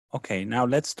Okay, now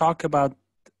let's talk about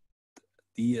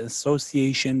the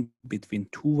association between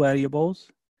two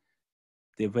variables,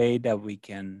 the way that we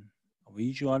can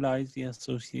visualize the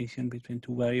association between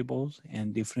two variables,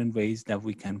 and different ways that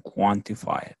we can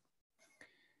quantify it.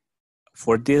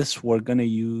 For this, we're going to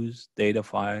use data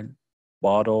file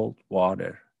bottled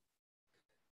water.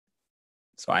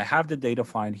 So I have the data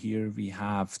file here. We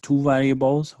have two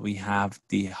variables. We have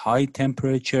the high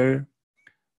temperature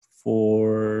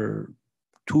for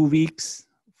 2 weeks,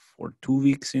 for 2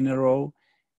 weeks in a row.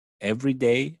 Every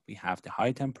day we have the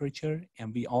high temperature,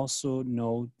 and we also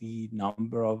know the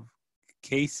number of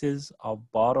cases of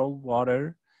bottled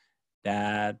water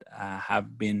that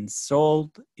have been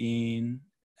sold in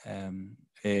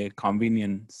a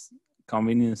convenience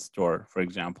store, for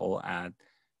example, at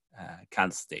Cal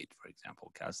State, for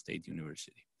example, Cal State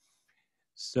University.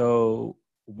 So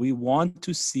we want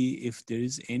to see if there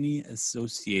is any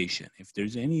association, if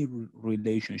there's any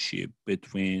relationship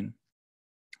between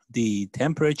the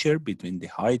temperature, between the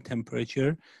high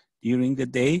temperature during the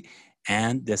day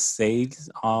and the sales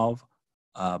of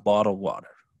bottled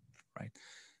water, right?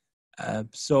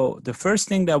 So the first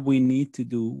thing that we need to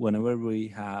do whenever we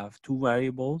have two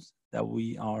variables that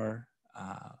we are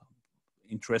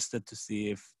interested to see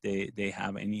if they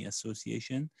have any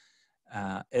association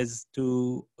is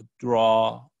to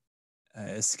draw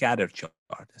a scatter chart.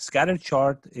 A scatter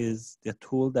chart is the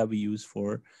tool that we use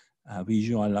for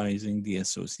visualizing the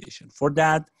association. For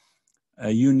that,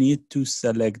 you need to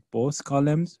select both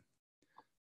columns,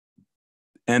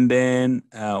 and then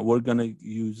we're gonna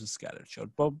use a scatter chart.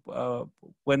 But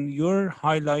when you're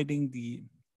highlighting the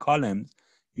columns,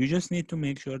 you just need to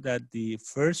make sure that the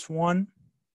first one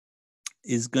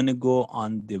is gonna go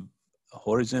on the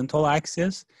horizontal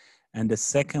axis, and the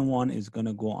second one is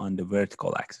gonna go on the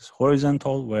vertical axis,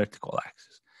 horizontal, vertical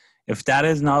axis. If that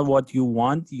is not what you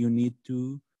want, you need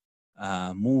to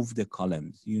move the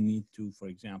columns. You need to, for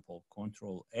example,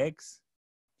 Control X,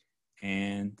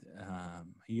 and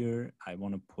here I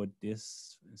want to put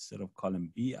this instead of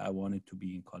column B, I want it to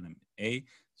be in column A.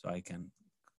 So I can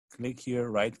click here,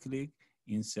 right click,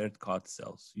 insert cut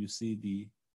cells. You see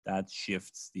that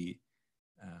shifts the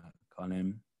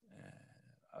column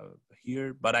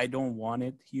here, but I don't want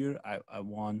it here. I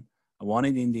want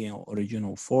it in the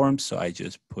original form, so I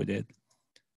just put it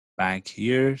back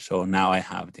here. So now I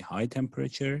have the high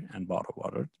temperature and bottled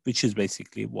water, which is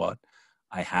basically what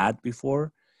I had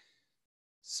before.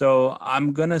 So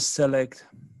I'm gonna select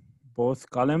both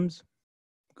columns.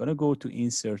 I'm gonna go to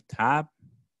Insert tab,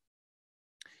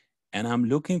 and I'm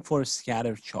looking for a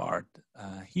scatter chart.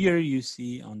 Here you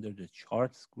see under the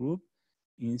charts group,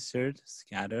 insert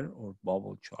scatter or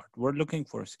bubble chart. We're looking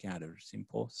for a scatter,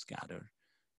 simple scatter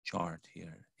chart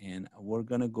here. And we're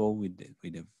gonna go with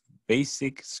a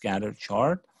basic scatter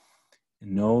chart,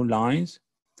 no lines.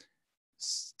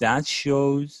 That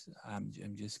shows, I'm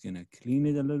just gonna clean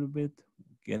it a little bit,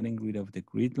 getting rid of the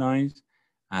grid lines,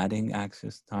 adding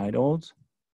access titles,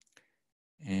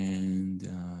 and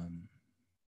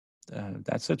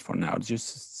that's it for now.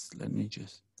 Just let me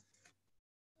just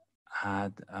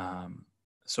add,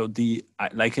 so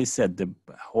like I said, the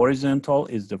horizontal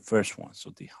is the first one.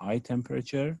 So the high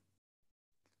temperature,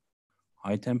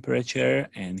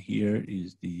 and here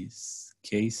is these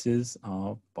cases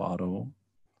of bottled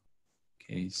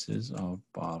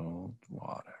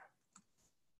water.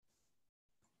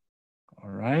 All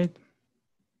right.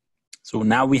 So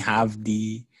now we have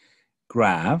the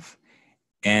graph,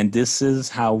 and this is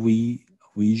how we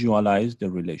visualize the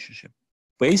relationship.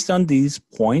 Based on these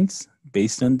points,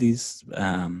 based on these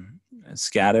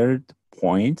scattered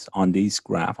points on this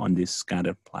graph, on this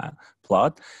scattered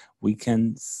plot, we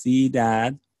can see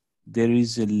that there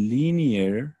is a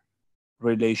linear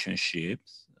relationship.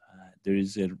 There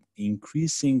is an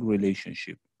increasing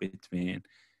relationship between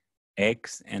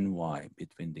X and Y,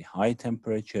 between the high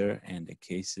temperature and the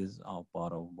cases of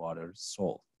bottled water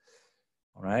sold.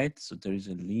 All right, so there is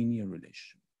a linear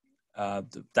relationship.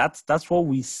 That's what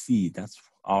we see. That's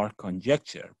our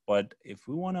conjecture. But if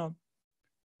we want to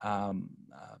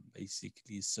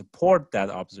basically support that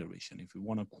observation, if we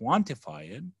want to quantify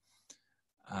it,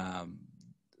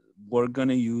 we're going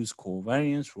to use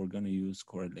covariance, we're going to use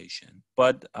correlation.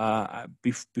 But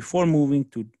before moving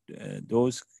to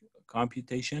those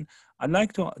computation, I'd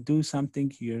like to do something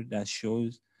here that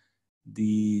shows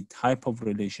the type of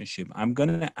relationship. I'm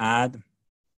going to add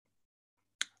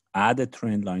a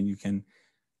trend line. You can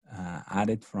add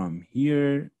it from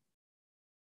here,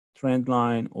 trend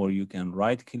line, or you can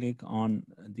right click on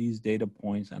these data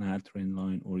points and add trend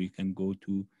line, or you can go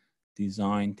to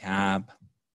design tab,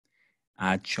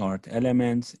 add chart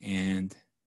elements, and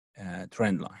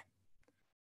trend line.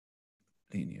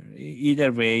 linear.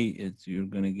 Either way, you're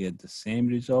going to get the same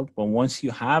result. But once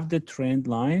you have the trend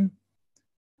line,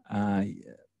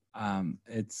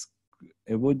 it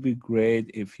would be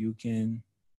great if you can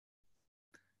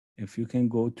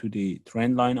go to the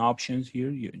trend line options here.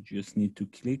 You just need to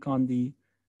click on the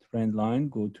trend line,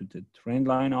 go to the trend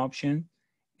line option,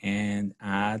 and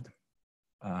add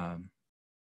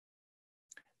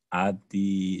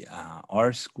the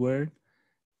R squared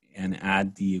and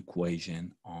add the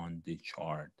equation on the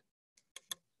chart.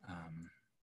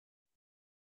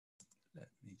 Let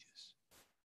me just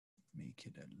make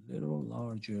it a little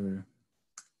larger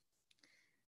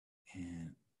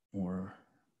and more.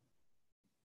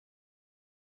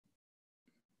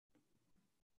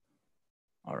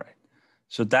 All right.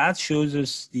 So that shows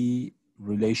us the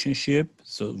relationship.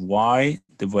 So Y,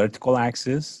 the vertical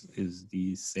axis, is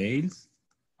the sales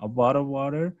of bottled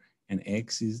water, and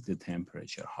X is the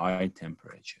temperature, high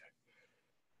temperature.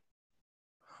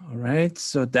 All right,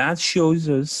 so that shows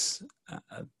us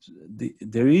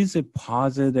there is a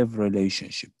positive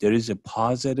relationship. There is a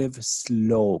positive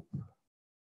slope.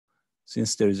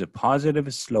 Since there is a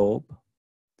positive slope,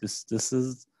 this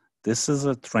is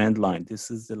a trend line.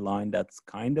 This is the line that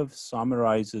kind of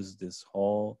summarizes this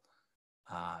whole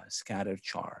scatter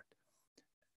chart.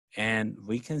 And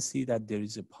we can see that there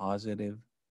is a positive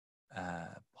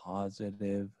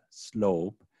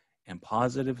slope, and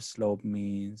positive slope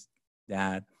means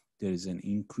that there is an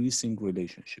increasing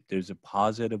relationship. There's a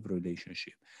positive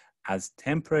relationship. As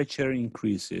temperature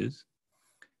increases,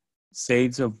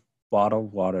 sales of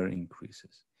bottled water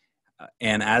increases.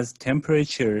 And as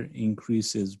temperature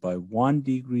increases by 1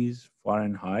 degree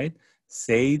Fahrenheit,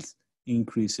 sales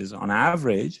increases on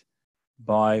average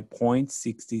by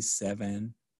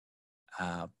 0.67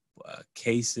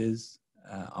 cases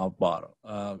of bottled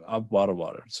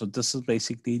water. So this is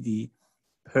basically the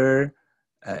per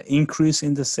increase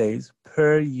in the sales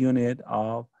per unit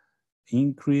of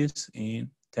increase in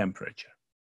temperature.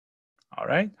 All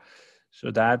right,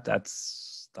 so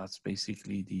that's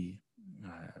basically the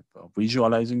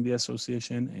visualizing the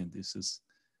association, and this is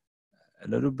a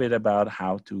little bit about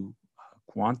how to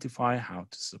quantify, how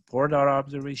to support our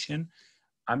observation.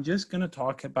 I'm just going to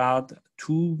talk about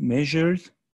 2 measures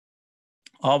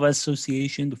of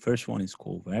association. The first one is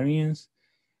covariance,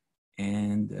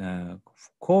 and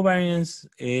covariance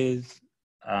is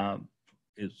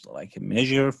like a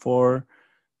measure for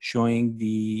showing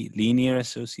the linear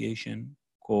association.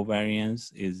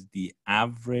 Covariance is the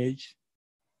average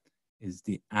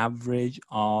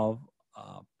of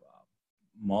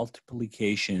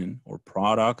multiplication or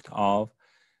product of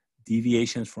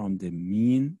deviations from the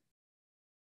mean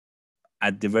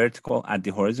at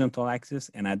the horizontal axis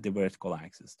and at the vertical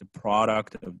axis. The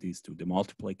product of these two, the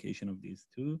multiplication of these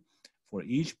two for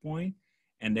each point,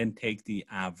 and then take the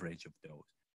average of those.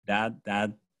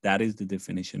 That is the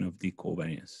definition of the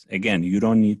covariance. Again, you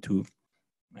don't need to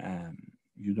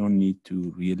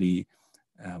really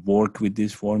work with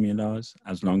these formulas,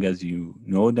 as long as you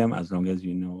know them, as long as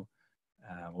you know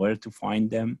where to find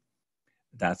them,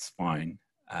 that's fine.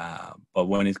 But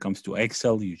when it comes to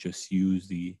Excel, you just use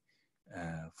the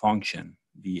function,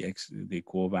 the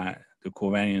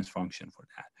covariance function for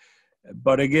that.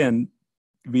 But again,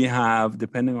 we have,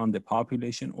 depending on the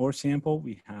population or sample,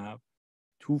 we have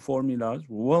 2 formulas.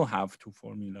 We will have 2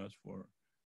 formulas for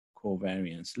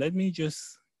covariance. Let me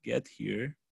just get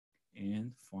here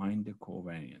and find the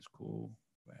covariance.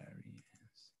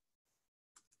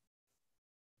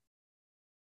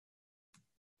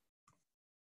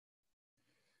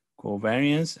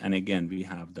 Covariance, and again, we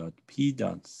have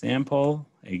 .p.sample.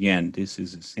 Again, this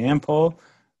is a sample,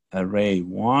 array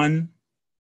 1,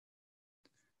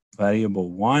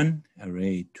 variable 1,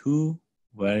 array 2,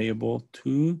 variable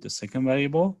 2, the second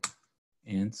variable,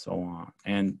 and so on,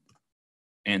 and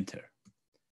enter.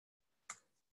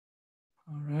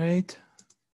 All right.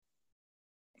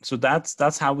 So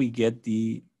that's how we get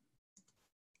the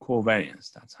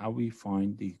covariance. That's how we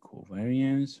find the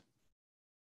covariance.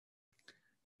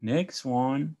 Next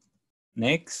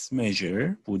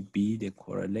measure would be the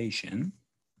correlation.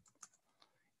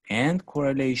 And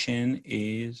correlation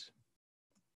is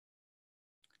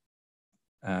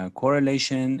a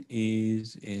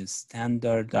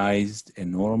standardized, a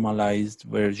normalized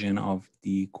version of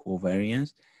the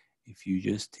covariance. If you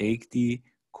just take the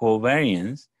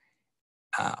covariance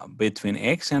between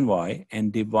X and Y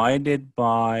and divide it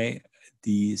by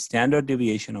the standard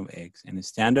deviation of X and the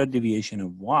standard deviation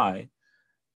of Y,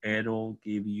 it'll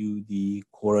give you the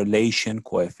correlation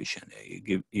coefficient.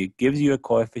 It gives you a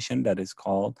coefficient that is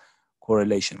called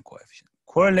correlation coefficient.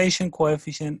 Correlation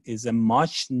coefficient is a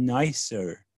much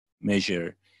nicer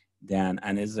measure than,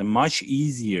 and is a much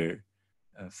easier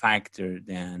factor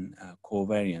than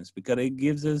covariance, because it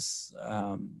gives us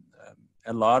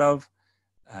a lot of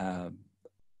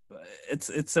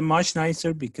it's a much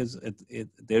nicer, because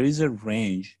there is a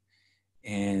range,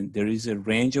 and there is a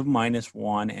range of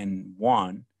 -1 and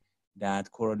 1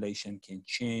 that correlation can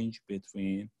change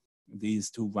between these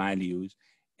two values,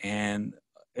 and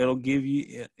it'll give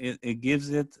you it gives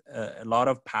it a lot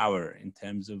of power in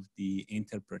terms of the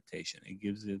interpretation. It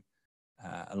gives it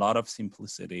a lot of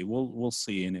simplicity. We'll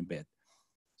see in a bit.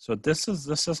 So this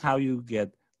is how you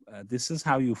get this is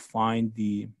how you find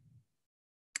the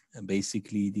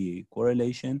basically the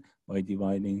correlation, by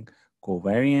dividing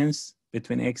covariance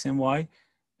between x and y,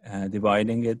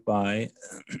 dividing it by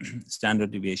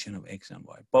standard deviation of x and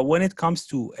y. But when it comes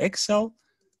to Excel,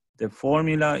 the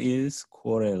formula is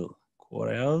correl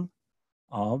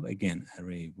of, again,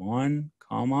 array 1,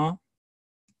 comma,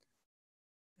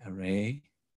 array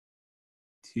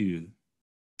 2.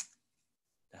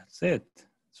 That's it.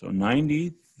 So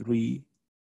 93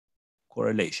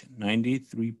 correlation.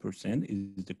 93%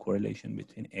 is the correlation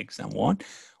between x and 1,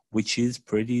 which is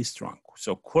pretty strong.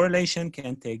 So correlation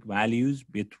can take values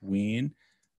between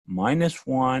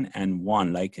 -1 and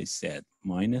 1, like I said,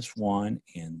 -1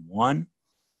 and 1.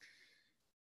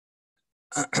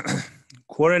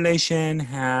 Correlation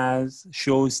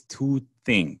shows two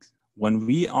things. When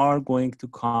we are going to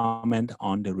comment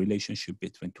on the relationship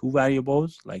between two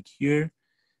variables, like here,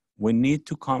 we need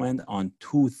to comment on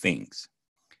two things: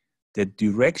 the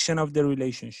direction of the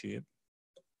relationship,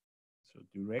 so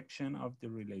direction of the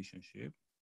relationship,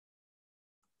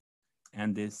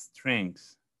 and the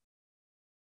strength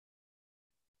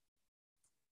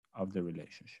of the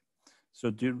relationship.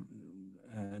 So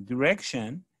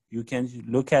direction, you can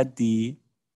look at the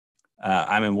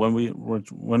I mean,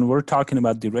 when we're talking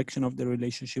about direction of the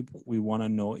relationship, we want to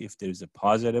know if there's a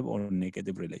positive or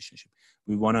negative relationship.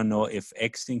 We want to know if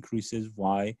x increases,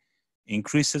 y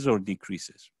increases or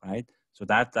decreases, right? So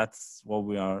that's what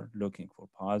we are looking for: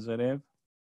 positive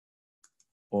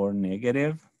or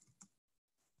negative.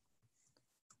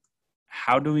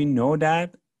 How do we know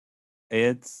that?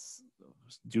 Its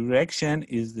direction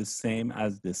is the same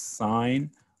as the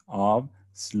sine of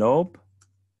slope,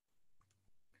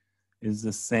 is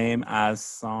the same as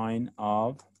sine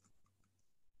of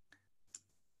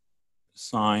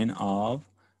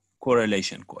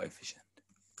correlation coefficient.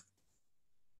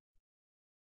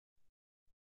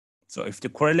 So if the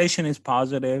correlation is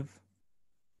positive,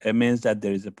 it means that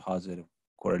there is a positive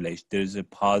correlation. There is a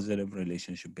positive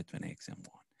relationship between x and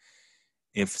 1.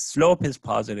 If slope is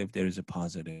positive, there is a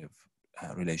positive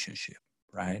relationship,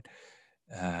 right?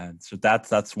 So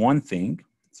that's one thing.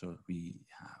 So we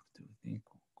have to think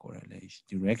correlation,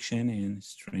 direction, and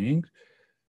strength.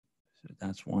 So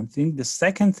that's one thing. The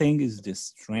second thing is the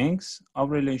strength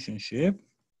of relationship.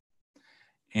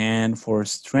 And for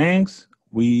strength,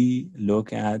 we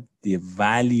look at the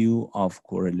value of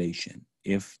correlation.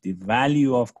 If the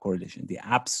value of correlation, the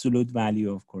absolute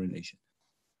value of correlation,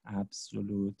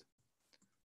 absolute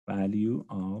value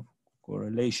of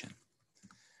correlation,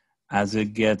 as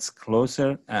it gets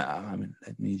closer,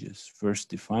 let me just first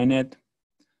define it.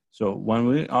 So when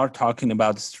we are talking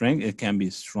about strength, it can be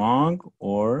strong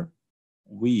or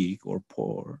weak or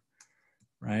poor,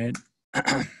 right?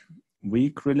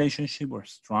 Weak relationship or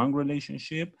strong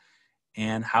relationship.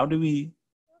 And how do we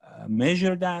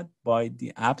measure that? By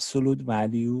the absolute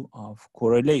value of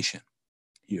correlation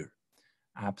here.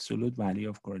 Absolute value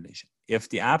of correlation. If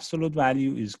the absolute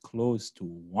value is close to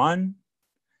 1,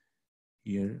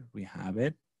 here we have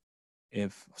it.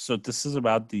 So this is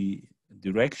about the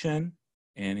direction,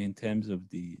 and in terms of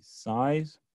the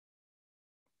size,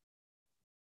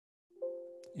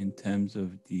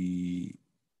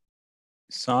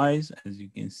 as you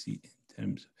can see, in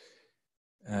terms of,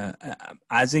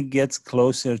 as it gets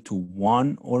closer to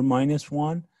 1 or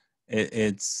 -1,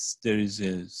 there is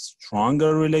a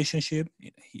stronger relationship.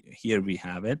 Here we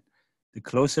have it. The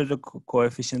closer the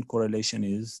coefficient correlation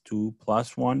is to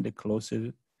 +1, the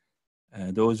closer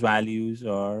those values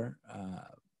are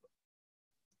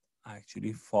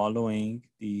actually following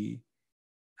the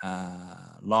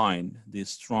line, the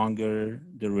stronger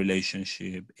the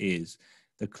relationship is.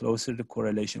 The closer the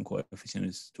correlation coefficient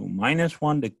is to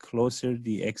 -1, the closer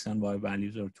the x and y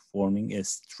values are to forming a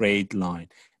straight line,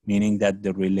 meaning that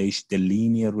the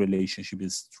linear relationship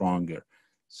is stronger.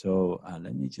 So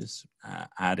let me just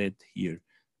add it here.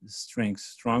 The strength,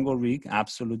 strong or weak,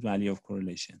 absolute value of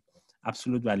correlation.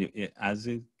 Absolute value, as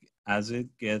it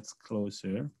gets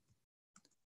closer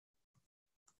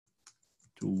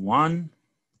to 1,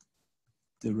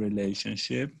 the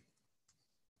relationship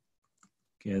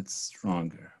gets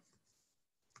stronger.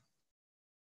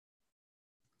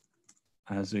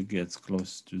 as it gets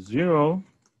close to 0,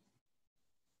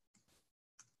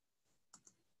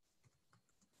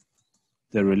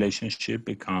 the relationship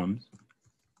becomes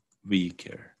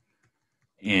weaker.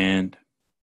 And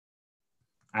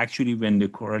actually, when the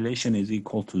correlation is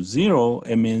equal to 0,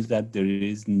 it means that there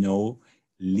is no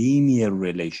linear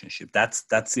relationship. That's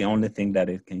the only thing that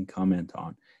it can comment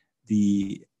on,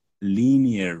 the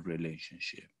linear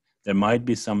relationship. There might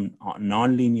be some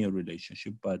non-linear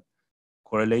relationship, but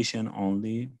correlation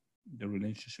only, the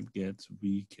relationship gets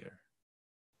weaker,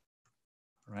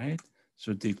 right?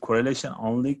 So the correlation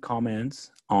only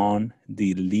comments on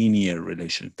the linear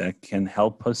relationship that can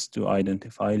help us to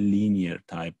identify linear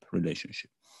type relationship.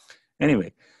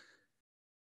 Anyway,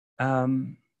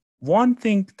 one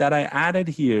thing that I added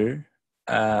here,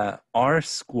 R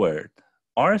squared.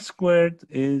 R squared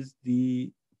is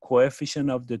the coefficient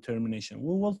of determination.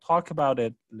 We will talk about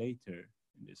it later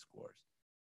in this course.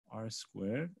 R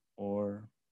squared or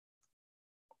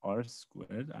R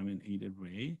squared, I mean either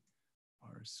way,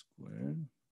 R squared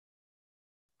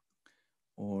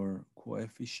or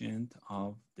coefficient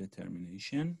of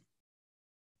determination.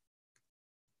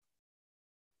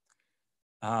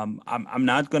 I'm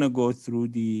not going to go through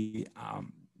the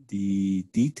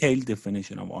detailed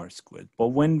definition of R squared, but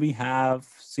when we have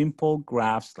simple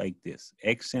graphs like this,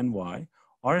 X and Y,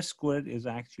 R squared is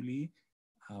actually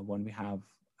when we have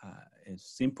a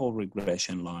simple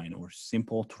regression line or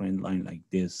simple trend line like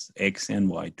this, X and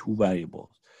Y, two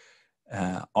variables.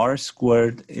 R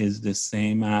squared is the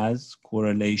same as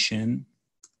correlation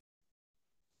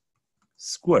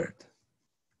squared.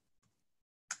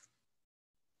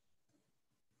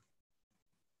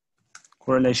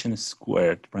 Correlation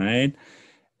squared, right?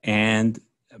 And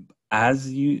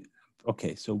as you,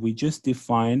 okay, so we just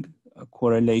defined a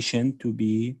correlation to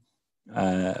be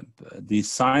the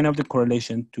sign of the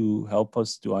correlation to help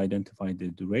us to identify the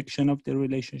direction of the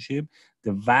relationship.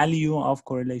 The value of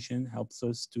correlation helps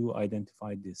us to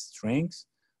identify the strengths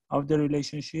of the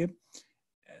relationship.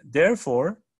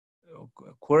 Therefore,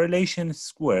 correlation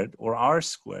squared or R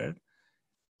squared,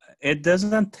 it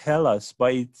doesn't tell us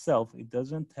by itself, it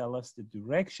doesn't tell us the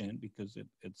direction because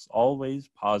it's always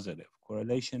positive.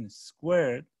 Correlation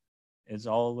squared is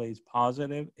always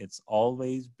positive. It's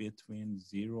always between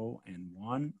 0 and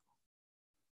 1.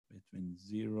 Between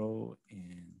 0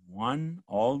 and 1,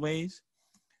 always.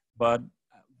 But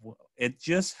it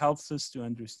just helps us to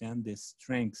understand the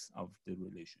strengths of the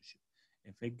relationship.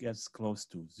 If it gets close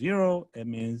to 0, it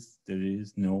means there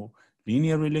is no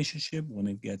linear relationship. When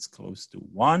it gets close to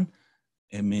 1,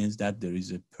 it means that there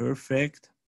is a perfect,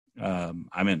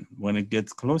 when it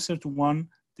gets closer to 1,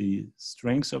 the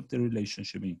strengths of the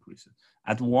relationship increases.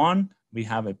 At 1, we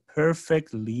have a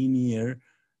perfect linear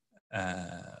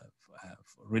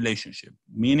relationship,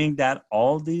 meaning that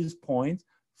all these points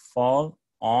fall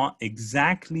on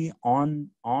exactly on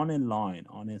a line,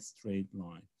 on a straight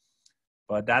line.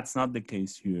 But that's not the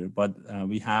case here. But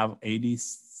we have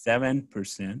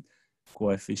 87%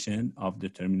 coefficient of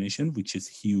determination, which is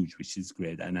huge, which is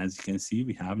great. And as you can see,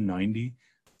 we have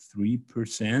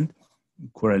 93%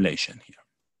 correlation here.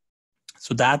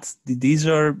 So these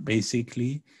are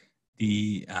basically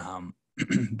the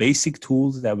basic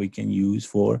tools that we can use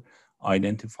for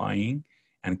identifying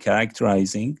and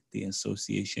characterizing the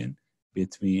association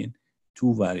between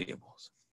two variables.